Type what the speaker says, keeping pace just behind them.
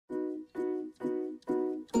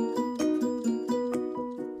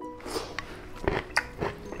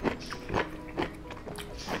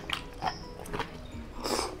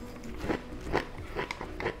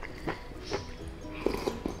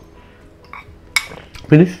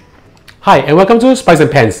Finish? Hi and welcome to Spice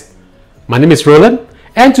and Pans. My name is Roland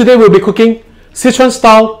and today we'll be cooking Szechuan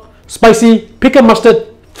style spicy pickled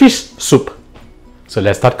mustard fish soup. So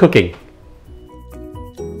let's start cooking.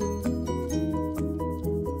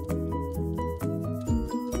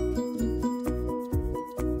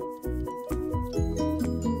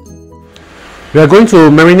 We are going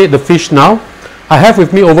to marinate the fish now. I have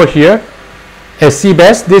with me over here a sea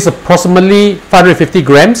bass. This is approximately 550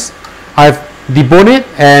 grams. I've deboned it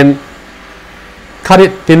and cut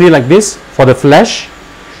it thinly like this for the flesh.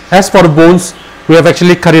 As for the bones, we have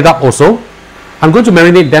actually cut it up also. I'm going to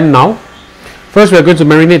marinate them now. First, we are going to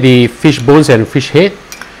marinate the fish bones and fish head.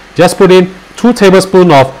 Just put in 2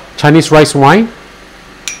 tablespoons of Chinese rice wine.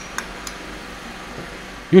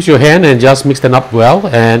 Use your hand and just mix them up well,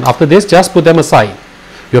 and after this just put them aside.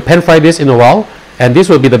 We'll pan fry this in a while and this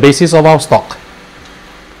will be the basis of our stock.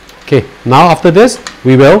 Okay, now after this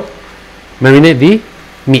we will marinate the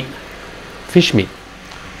meat, fish meat.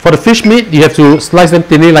 For the fish meat you have to slice them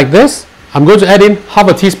thinly like this. I'm going to add in half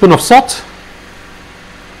a teaspoon of salt.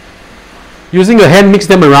 Using your hand mix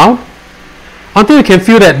them around until you can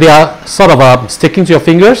feel that they are sort of sticking to your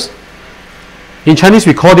fingers. In Chinese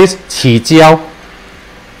we call this qi jiao.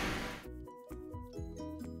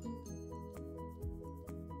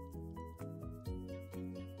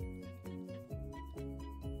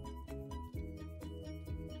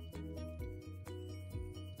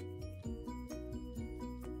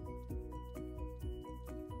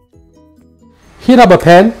 Heat up a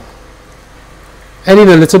pan, add in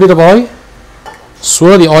a little bit of oil,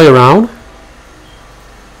 swirl the oil around,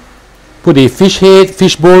 put the fish head,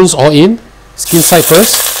 fish bones all in, skin side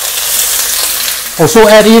first. Also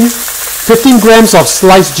add in 15 grams of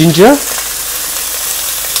sliced ginger.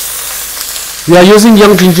 We are using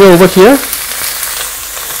young ginger over here.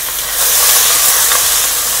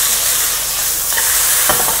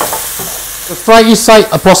 Fry each side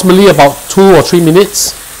approximately about 2 or 3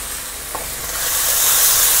 minutes.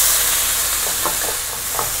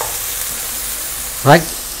 Right?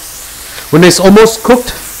 When it's almost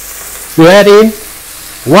cooked, we'll add in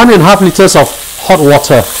 1.5 liters of hot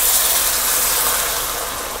water.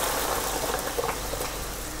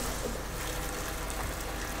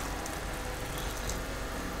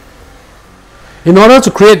 In order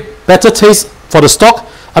to create better taste for the stock,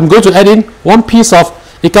 I'm going to add in 1 piece of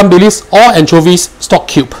ikan bilis or anchovies stock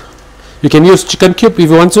cube. You can use chicken cube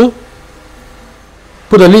if you want to.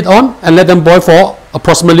 Put the lid on and let them boil for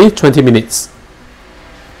approximately 20 minutes.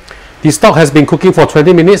 The stock has been cooking for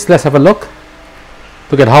 20 minutes. Let's have a look.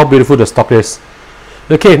 Look at how beautiful the stock is.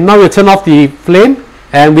 Okay, now we'll turn off the flame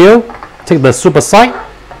and we'll take the soup aside.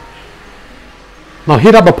 Now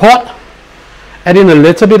heat up a pot, add in a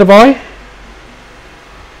little bit of oil,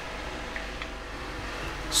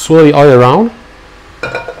 swirl the oil around.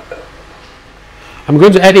 I'm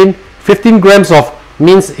going to add in 15 grams of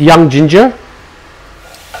minced young ginger,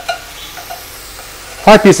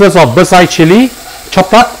 5 pieces of bird's eye chili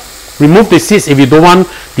chopped up. Remove the seeds if you don't want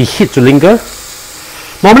the heat to linger.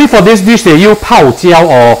 Normally for this dish they use pao jiao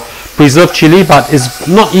or preserved chili, but it's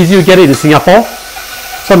not easy to get it in Singapore.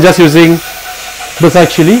 So I'm just using bird's eye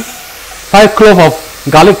chili. 5 cloves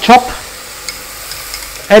of garlic chop.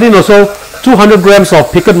 Add in also 200 grams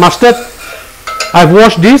of pickled mustard. I've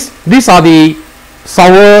washed these. These are the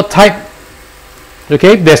sour type.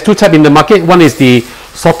 Okay, there's 2 types in the market. One is the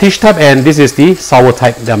saltish type and this is the sour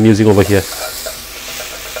type that I'm using over here.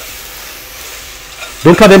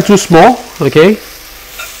 Don't cut them too small, okay?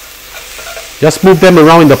 Just move them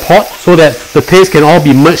around in the pot so that the taste can all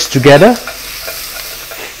be merged together.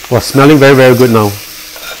 Oh, smelling very, very good now.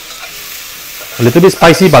 A little bit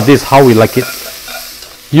spicy, but this is how we like it.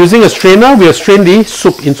 Using a strainer, we'll strain the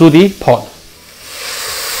soup into the pot.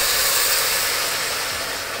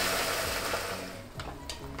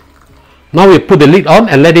 Now we put the lid on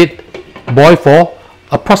and let it boil for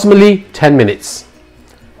approximately 10 minutes.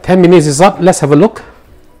 10 minutes is up. Let's have a look.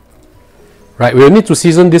 Right, we'll need to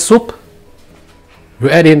season this soup.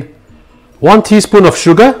 We'll add in 1 teaspoon of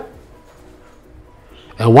sugar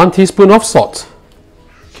and 1 teaspoon of salt.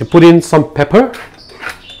 You can put in some pepper.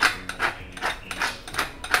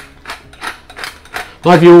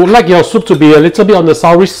 Now if you like your soup to be a little bit on the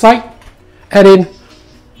sourish side, add in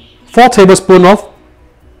 4 tablespoons of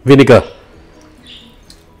vinegar.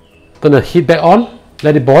 Turn the heat back on,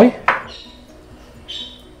 let it boil.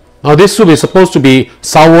 Now this soup is supposed to be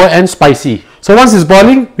sour and spicy. So once it's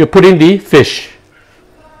boiling, we'll put in the fish.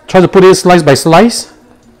 Try to put in slice by slice.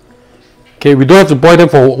 Okay, we don't have to boil them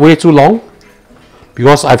for way too long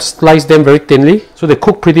because I've sliced them very thinly, so they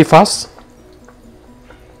cook pretty fast.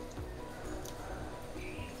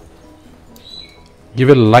 Give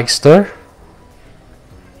it a light stir.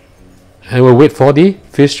 And we'll wait for the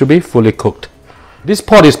fish to be fully cooked. This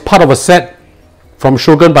pot is part of a set from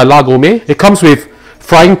Shogun by Gourmet. It comes with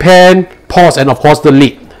frying pan, pots, and of course the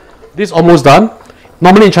lid. This is almost done.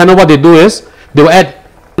 Normally in China what they do is they will add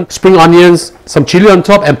spring onions, some chili on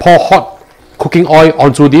top, and pour hot cooking oil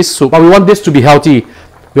onto this soup. But we want this to be healthy.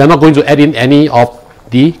 We are not going to add in any of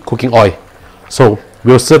the cooking oil. So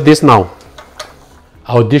we'll serve this now.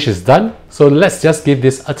 Our dish is done. So let's just give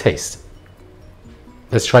this a taste.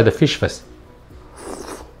 Let's try the fish first.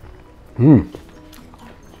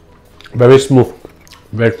 Very smooth,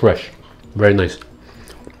 very fresh, very nice.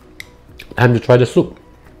 Time to try the soup.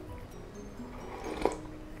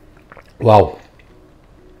 Wow.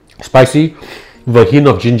 Spicy with a hint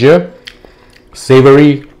of ginger,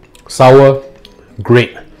 savory, sour,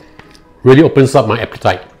 great. Really opens up my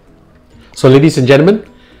appetite. So ladies and gentlemen,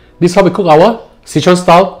 this is how we cook our Szechuan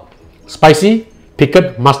style spicy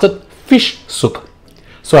pickled mustard fish soup.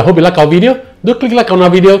 So I hope you like our video. Do click like on our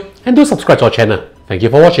video and do subscribe to our channel. Thank you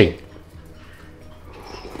for watching.